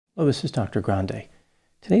Hello, this is Dr. Grande.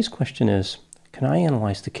 Today's question is, can I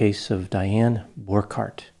analyze the case of Diane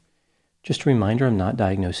Borchardt? Just a reminder, I'm not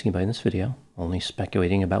diagnosing anybody in this video, only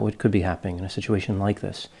speculating about what could be happening in a situation like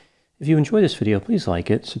this. If you enjoy this video, please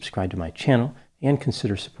like it, subscribe to my channel, and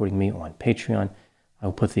consider supporting me on Patreon. I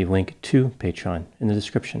will put the link to Patreon in the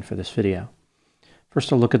description for this video.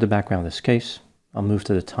 First, I'll look at the background of this case. I'll move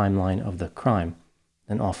to the timeline of the crime,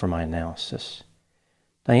 then offer my analysis.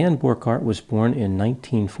 Diane Borchardt was born in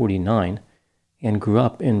 1949 and grew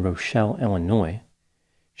up in Rochelle, Illinois.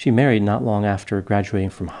 She married not long after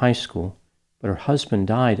graduating from high school, but her husband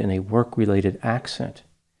died in a work-related accident.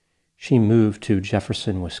 She moved to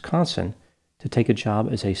Jefferson, Wisconsin to take a job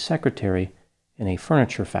as a secretary in a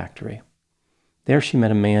furniture factory. There she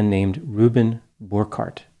met a man named Reuben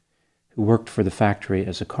Borchardt, who worked for the factory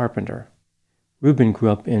as a carpenter. Reuben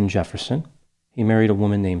grew up in Jefferson. He married a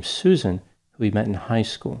woman named Susan, who he met in high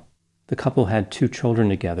school. The couple had 2 children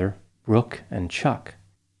together, Brooke and Chuck.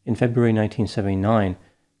 In February 1979,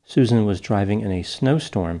 Susan was driving in a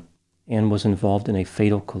snowstorm and was involved in a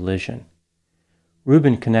fatal collision.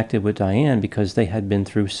 Reuben connected with Diane because they had been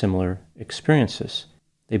through similar experiences.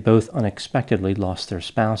 They both unexpectedly lost their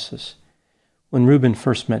spouses. When Reuben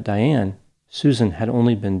first met Diane, Susan had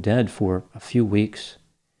only been dead for a few weeks.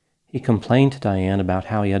 He complained to Diane about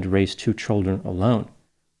how he had to raise 2 children alone.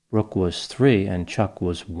 Brooke was 3 and Chuck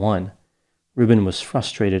was 1. Reuben was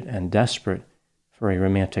frustrated and desperate for a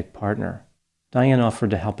romantic partner. Diane offered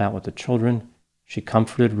to help out with the children. She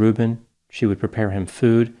comforted Reuben. She would prepare him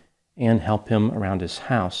food and help him around his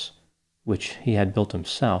house, which he had built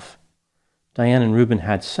himself. Diane and Reuben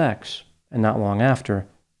had sex, and not long after,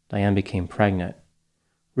 Diane became pregnant.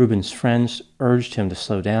 Reuben's friends urged him to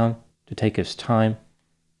slow down, to take his time,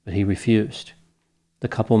 but he refused. The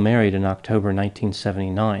couple married in October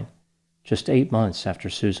 1979, just 8 months after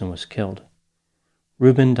Susan was killed.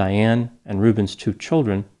 Reuben, Diane, and Reuben's 2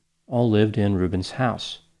 children all lived in Reuben's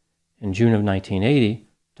house. In June of 1980,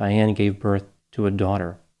 Diane gave birth to a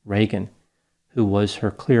daughter, Reagan, who was her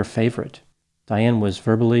clear favorite. Diane was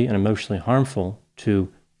verbally and emotionally harmful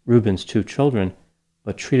to Reuben's 2 children,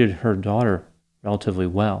 but treated her daughter relatively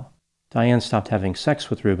well. Diane stopped having sex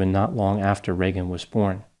with Reuben not long after Reagan was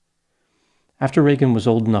born. After Reagan was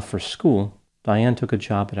old enough for school, Diane took a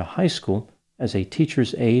job at a high school as a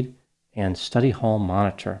teacher's aide and study hall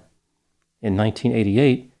monitor. In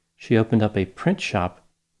 1988, she opened up a print shop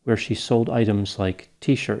where she sold items like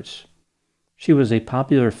T-shirts. She was a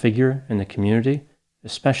popular figure in the community,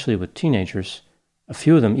 especially with teenagers. A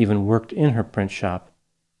few of them even worked in her print shop.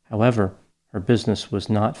 However, her business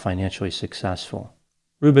was not financially successful.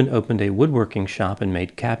 Reuben opened a woodworking shop and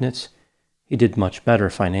made cabinets. He did much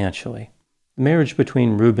better financially. The marriage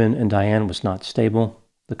between Reuben and Diane was not stable.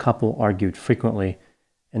 The couple argued frequently,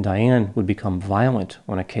 and Diane would become violent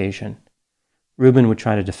on occasion. Reuben would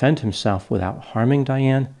try to defend himself without harming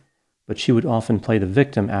Diane, but she would often play the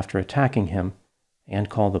victim after attacking him and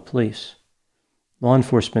call the police. Law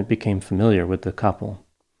enforcement became familiar with the couple.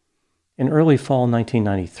 In early fall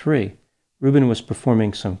 1993, Reuben was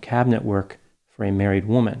performing some cabinet work for a married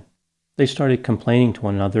woman. They started complaining to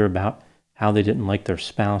one another about how they didn't like their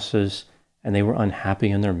spouses, and they were unhappy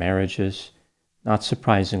in their marriages. Not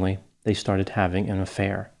surprisingly, they started having an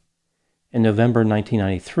affair. In November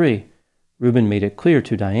 1993, Reuben made it clear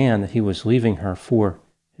to Diane that he was leaving her for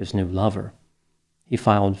his new lover. He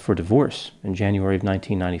filed for divorce in January of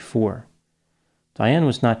 1994. Diane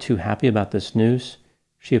was not too happy about this news.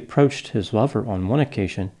 She approached his lover on one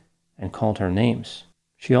occasion and called her names.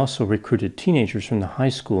 She also recruited teenagers from the high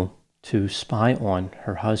school to spy on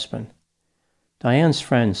her husband. Diane's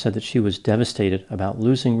friend said that she was devastated about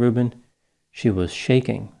losing Reuben. She was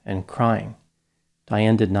shaking and crying.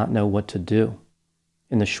 Diane did not know what to do.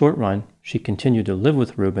 In the short run, she continued to live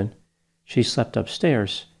with Reuben. She slept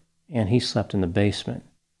upstairs, and he slept in the basement.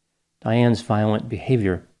 Diane's violent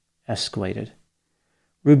behavior escalated.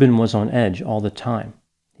 Reuben was on edge all the time.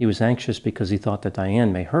 He was anxious because he thought that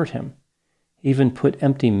Diane may hurt him. He even put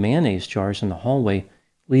empty mayonnaise jars in the hallway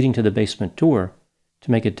leading to the basement door to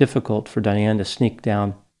make it difficult for Diane to sneak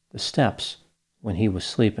down the steps when he was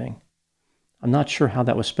sleeping. I'm not sure how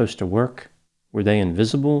that was supposed to work. Were they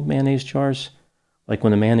invisible mayonnaise jars? Like when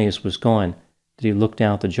the mayonnaise was gone, did he look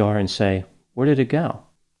down at the jar and say, "Where did it go?"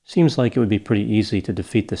 Seems like it would be pretty easy to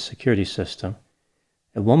defeat the security system.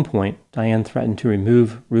 At one point, Diane threatened to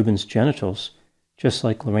remove Reuben's genitals, just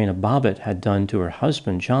like Lorena Bobbitt had done to her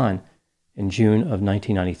husband, John, in June of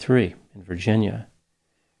 1993 in Virginia.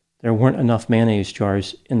 There weren't enough mayonnaise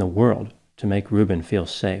jars in the world to make Reuben feel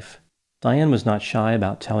safe. Diane was not shy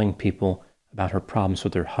about telling people about her problems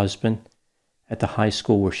with her husband. At the high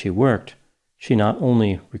school where she worked, She not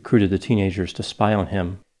only recruited the teenagers to spy on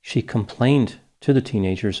him, she complained to the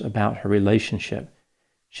teenagers about her relationship.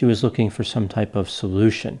 She was looking for some type of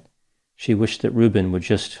solution. She wished that Reuben would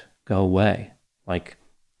just go away, like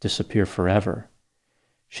disappear forever.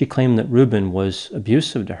 She claimed that Reuben was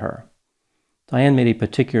abusive to her. Diane made a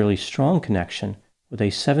particularly strong connection with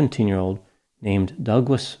a 17-year-old named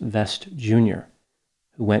Douglas Vest Jr.,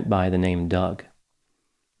 who went by the name Doug.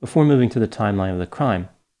 Before moving to the timeline of the crime,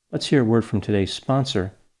 let's hear a word from today's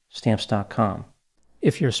sponsor, Stamps.com.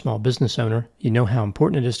 If you're a small business owner, you know how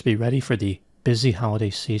important it is to be ready for the busy holiday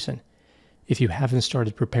season. If you haven't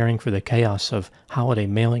started preparing for the chaos of holiday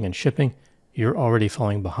mailing and shipping, you're already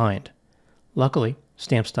falling behind. Luckily,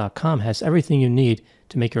 Stamps.com has everything you need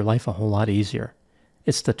to make your life a whole lot easier.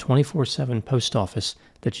 It's the 24/7 post office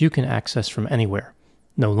that you can access from anywhere.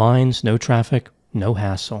 No lines, no traffic, no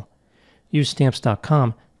hassle. Use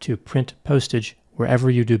Stamps.com to print postage wherever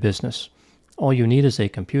you do business. All you need is a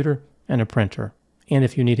computer and a printer. And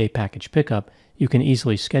if you need a package pickup, you can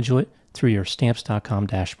easily schedule it through your Stamps.com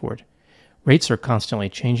dashboard. Rates are constantly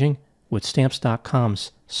changing. With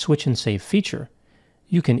Stamps.com's Switch and Save feature,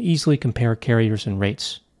 you can easily compare carriers and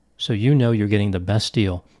rates, so you know you're getting the best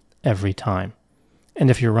deal every time. And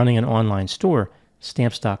if you're running an online store,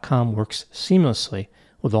 Stamps.com works seamlessly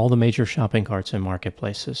with all the major shopping carts and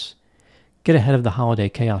marketplaces. Get ahead of the holiday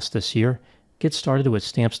chaos this year. Get started with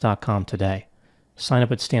Stamps.com today. Sign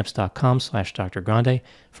up at Stamps.com/Dr. Grande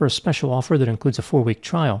for a special offer that includes a 4-week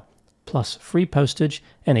trial, plus free postage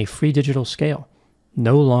and a free digital scale.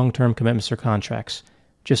 No long-term commitments or contracts.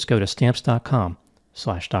 Just go to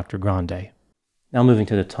Stamps.com/Dr. Grande. Now moving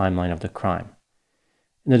to the timeline of the crime.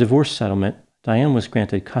 In the divorce settlement, Diane was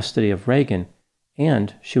granted custody of Reagan,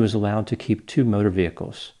 and she was allowed to keep 2 motor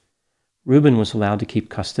vehicles. Reuben was allowed to keep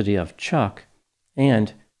custody of Chuck,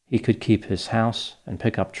 and he could keep his house and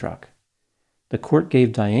pickup truck. The court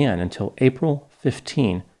gave Diane until April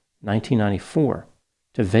 15, 1994,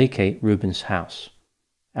 to vacate Reuben's house.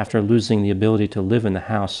 After losing the ability to live in the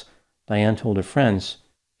house, Diane told her friends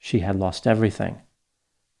she had lost everything.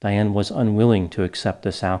 Diane was unwilling to accept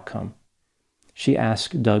this outcome. She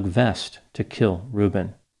asked Doug Vest to kill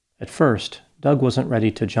Reuben. At first, Doug wasn't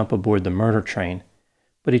ready to jump aboard the murder train,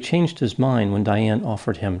 but he changed his mind when Diane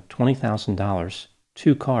offered him $20,000,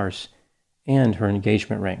 2 cars, and her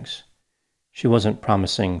engagement rings. She wasn't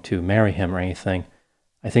promising to marry him or anything.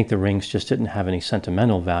 I think the rings just didn't have any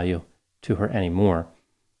sentimental value to her anymore,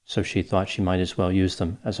 so she thought she might as well use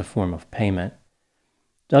them as a form of payment.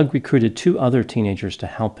 Doug recruited 2 other teenagers to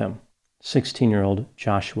help him, 16-year-old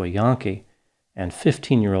Joshua Yankee and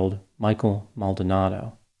 15-year-old Michael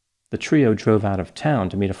Maldonado. The trio drove out of town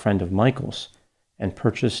to meet a friend of Michael's and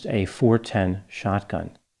purchased a .410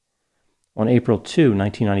 shotgun. On April 2,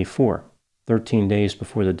 1994, 13 days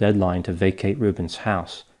before the deadline to vacate Reuben's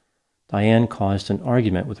house, Diane caused an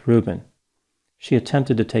argument with Reuben. She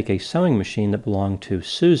attempted to take a sewing machine that belonged to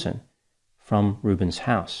Susan from Reuben's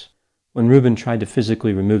house. When Reuben tried to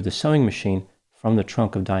physically remove the sewing machine from the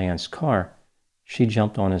trunk of Diane's car, she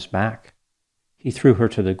jumped on his back. He threw her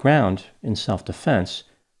to the ground in self-defense,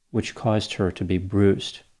 which caused her to be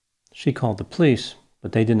bruised. She called the police,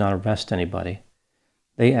 but they did not arrest anybody.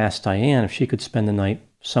 They asked Diane if she could spend the night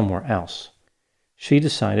somewhere else. She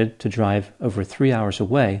decided to drive over 3 hours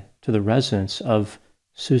away to the residence of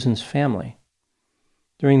Susan's family.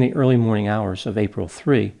 During the early morning hours of April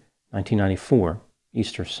 3, 1994,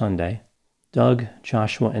 Easter Sunday, Doug,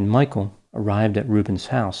 Joshua, and Michael arrived at Reuben's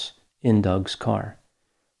house in Doug's car.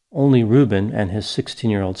 Only Reuben and his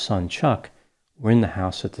 16-year-old son Chuck were in the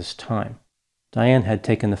house at this time. Diane had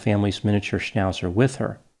taken the family's miniature schnauzer with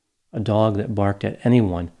her, a dog that barked at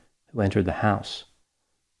anyone who entered the house.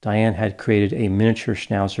 Diane had created a miniature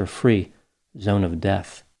schnauzer-free zone of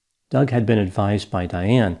death. Doug had been advised by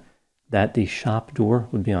Diane that the shop door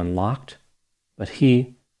would be unlocked, but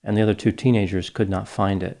he and the other 2 teenagers could not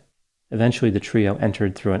find it. Eventually, the trio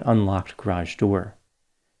entered through an unlocked garage door.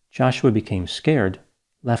 Joshua became scared,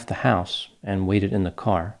 left the house, and waited in the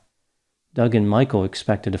car. Doug and Michael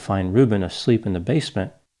expected to find Reuben asleep in the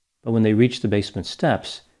basement, but when they reached the basement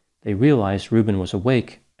steps, they realized Reuben was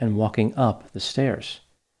awake and walking up the stairs.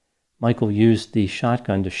 Michael used the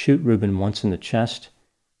shotgun to shoot Reuben once in the chest.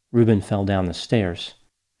 Reuben fell down the stairs.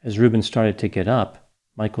 As Reuben started to get up,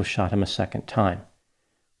 Michael shot him a second time.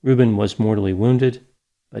 Reuben was mortally wounded,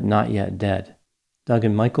 but not yet dead. Doug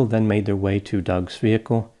and Michael then made their way to Doug's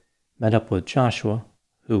vehicle, met up with Joshua,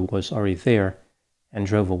 who was already there, and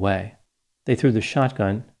drove away. They threw the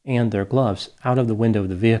shotgun and their gloves out of the window of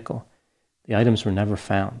the vehicle. The items were never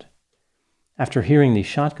found. After hearing the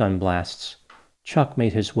shotgun blasts, Chuck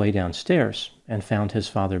made his way downstairs and found his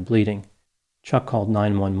father bleeding. Chuck called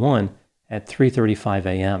 911 at 3:35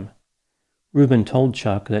 a.m. Reuben told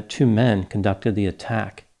Chuck that 2 men conducted the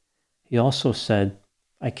attack. He also said,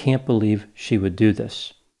 "I can't believe she would do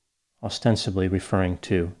this," ostensibly referring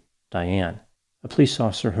to Diane. A police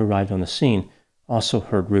officer who arrived on the scene also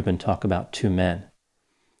heard Reuben talk about 2 men.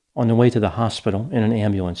 On the way to the hospital in an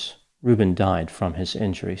ambulance, Reuben died from his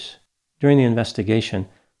injuries. During the investigation,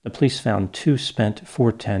 the police found 2 spent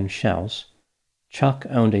 .410 shells. Chuck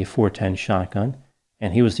owned a .410 shotgun,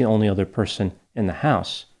 and he was the only other person in the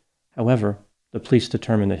house. However, the police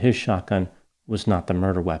determined that his shotgun was not the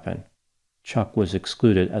murder weapon. Chuck was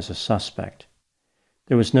excluded as a suspect.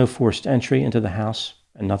 There was no forced entry into the house,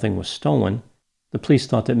 and nothing was stolen. The police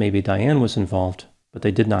thought that maybe Diane was involved, but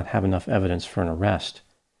they did not have enough evidence for an arrest.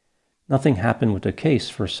 Nothing happened with the case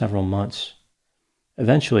for several months.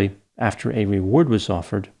 Eventually, after a reward was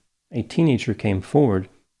offered, a teenager came forward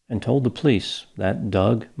and told the police that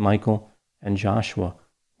Doug, Michael, and Joshua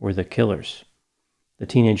were the killers. The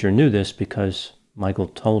teenager knew this because Michael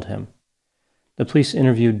told him. The police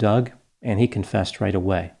interviewed Doug, and he confessed right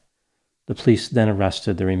away. The police then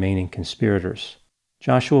arrested the remaining conspirators.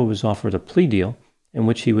 Joshua was offered a plea deal in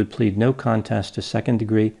which he would plead no contest to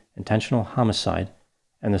second-degree intentional homicide,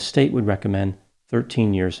 and the state would recommend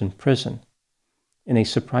 13 years in prison. In a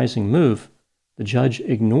surprising move, the judge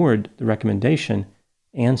ignored the recommendation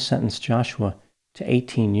and sentenced Joshua to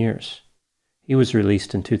 18 years. He was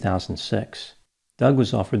released in 2006. Doug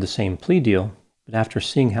was offered the same plea deal, but after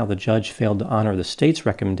seeing how the judge failed to honor the state's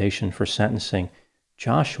recommendation for sentencing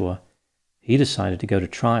Joshua, he decided to go to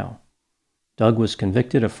trial. Doug was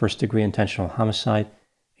convicted of first-degree intentional homicide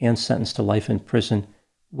and sentenced to life in prison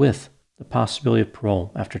with the possibility of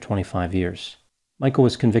parole after 25 years. Michael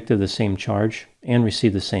was convicted of the same charge and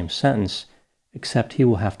received the same sentence, except he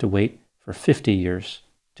will have to wait for 50 years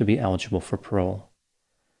to be eligible for parole.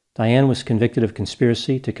 Diane was convicted of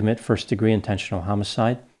conspiracy to commit first-degree intentional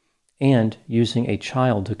homicide and using a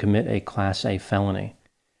child to commit a Class A felony.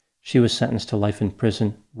 She was sentenced to life in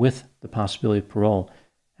prison with the possibility of parole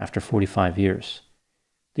after 45 years.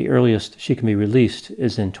 The earliest she can be released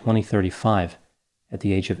is in 2035 at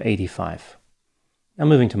the age of 85. Now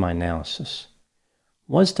moving to my analysis.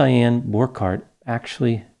 Was Diane Borchardt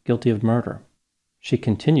actually guilty of murder? She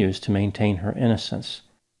continues to maintain her innocence.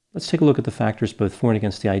 Let's take a look at the factors both for and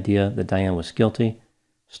against the idea that Diane was guilty,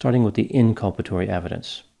 starting with the inculpatory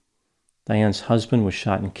evidence. Diane's husband was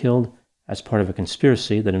shot and killed as part of a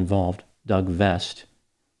conspiracy that involved Doug Vest.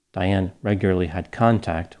 Diane regularly had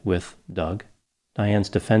contact with Doug. Diane's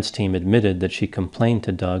defense team admitted that she complained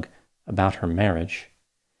to Doug about her marriage.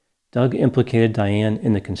 Doug implicated Diane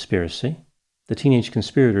in the conspiracy. The teenage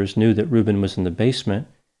conspirators knew that Reuben was in the basement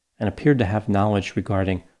and appeared to have knowledge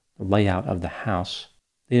regarding the layout of the house.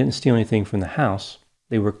 They didn't steal anything from the house.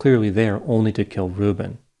 They were clearly there only to kill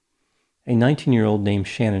Reuben. A 19-year-old named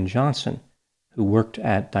Shannon Johnson, who worked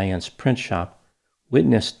at Diane's print shop,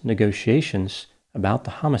 witnessed negotiations about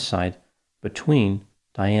the homicide between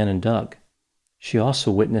Diane and Doug. She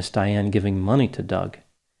also witnessed Diane giving money to Doug.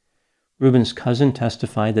 Reuben's cousin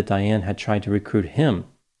testified that Diane had tried to recruit him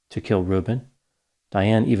to kill Reuben.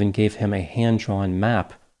 Diane even gave him a hand-drawn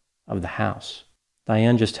map of the house.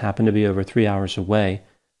 Diane just happened to be over 3 hours away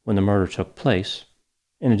when the murder took place.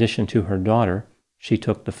 In addition to her daughter, she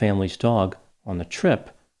took the family's dog on the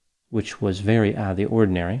trip, which was very out of the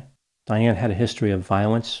ordinary. Diane had a history of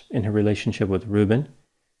violence in her relationship with Reuben.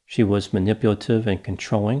 She was manipulative and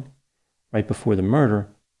controlling. Right before the murder,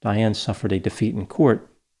 Diane suffered a defeat in court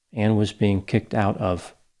and was being kicked out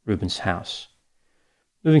of Reuben's house.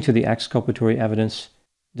 Moving to the exculpatory evidence,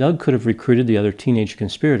 Doug could have recruited the other teenage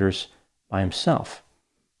conspirators by himself.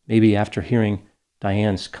 Maybe after hearing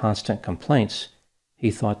Diane's constant complaints,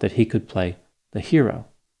 he thought that he could play the hero,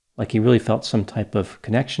 like he really felt some type of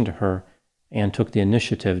connection to her and took the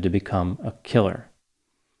initiative to become a killer.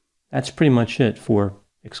 That's pretty much it for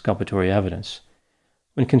exculpatory evidence.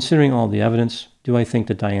 When considering all the evidence, do I think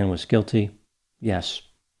that Diane was guilty? Yes,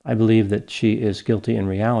 I believe that she is guilty in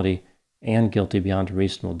reality and guilty beyond a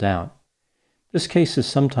reasonable doubt. This case is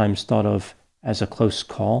sometimes thought of as a close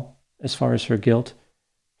call as far as her guilt.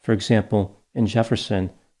 For example, in Jefferson,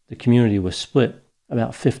 the community was split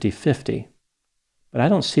about 50-50. But I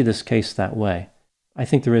don't see this case that way. I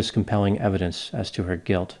think there is compelling evidence as to her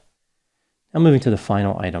guilt. Now moving to the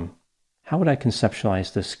final item. How would I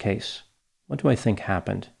conceptualize this case? What do I think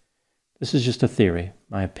happened? This is just a theory,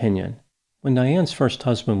 my opinion. When Diane's first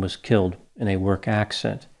husband was killed in a work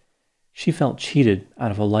accident, she felt cheated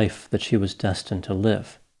out of a life that she was destined to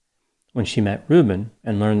live. When she met Reuben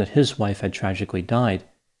and learned that his wife had tragically died,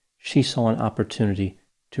 she saw an opportunity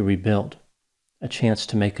to rebuild, a chance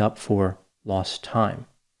to make up for lost time.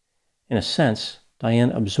 In a sense,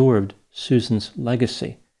 Diane absorbed Susan's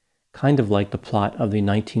legacy, kind of like the plot of the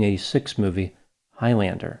 1986 movie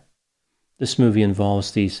Highlander. This movie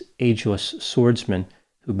involves these ageless swordsmen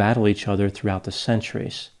who battle each other throughout the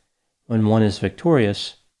centuries. When one is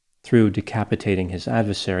victorious, through decapitating his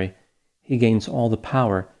adversary, he gains all the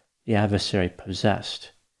power the adversary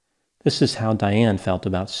possessed. This is how Diane felt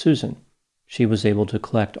about Susan. She was able to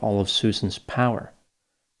collect all of Susan's power.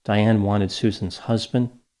 Diane wanted Susan's husband,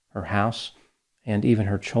 her house, and even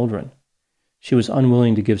her children. She was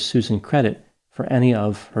unwilling to give Susan credit for any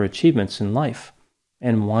of her achievements in life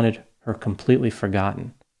and wanted her completely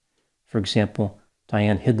forgotten. For example,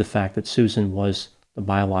 Diane hid the fact that Susan was the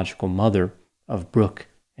biological mother of Brooke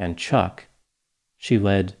and Chuck. She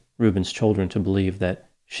led Reuben's children to believe that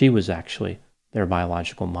she was actually their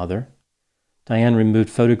biological mother. Diane removed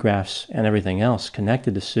photographs and everything else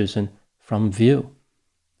connected to Susan from view,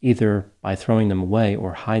 either by throwing them away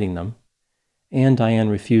or hiding them. And Diane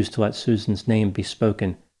refused to let Susan's name be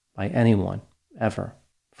spoken by anyone, ever.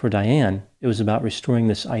 For Diane, it was about restoring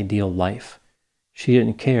this ideal life. She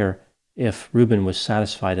didn't care if Reuben was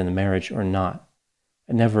satisfied in the marriage or not.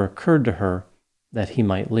 It never occurred to her that he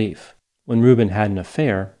might leave. When Reuben had an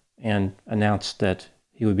affair and announced that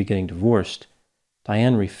he would be getting divorced,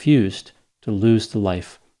 Diane refused to lose the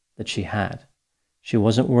life that she had. She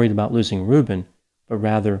wasn't worried about losing Reuben, but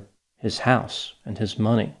rather his house and his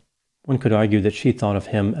money. One could argue that she thought of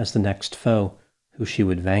him as the next foe who she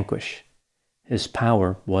would vanquish. His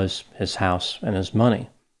power was his house and his money.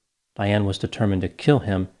 Diane was determined to kill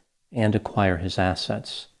him and acquire his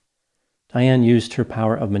assets. Diane used her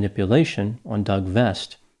power of manipulation on Doug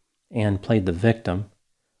Vest and played the victim,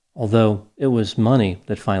 although it was money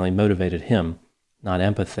that finally motivated him, not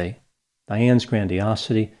empathy. Diane's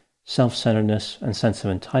grandiosity, self-centeredness, and sense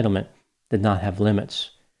of entitlement did not have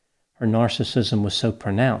limits. Her narcissism was so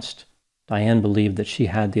pronounced, Diane believed that she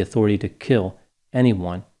had the authority to kill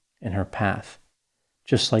anyone in her path.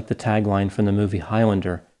 Just like the tagline from the movie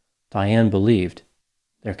Highlander, Diane believed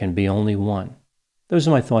there can be only one. Those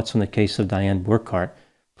are my thoughts on the case of Diane Borchardt.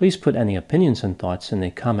 Please put any opinions and thoughts in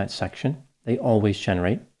the comment section. They always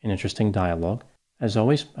generate an interesting dialogue. As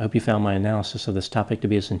always, I hope you found my analysis of this topic to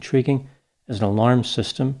be as intriguing as an alarm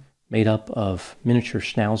system made up of miniature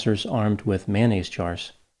schnauzers armed with mayonnaise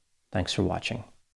jars. Thanks for watching.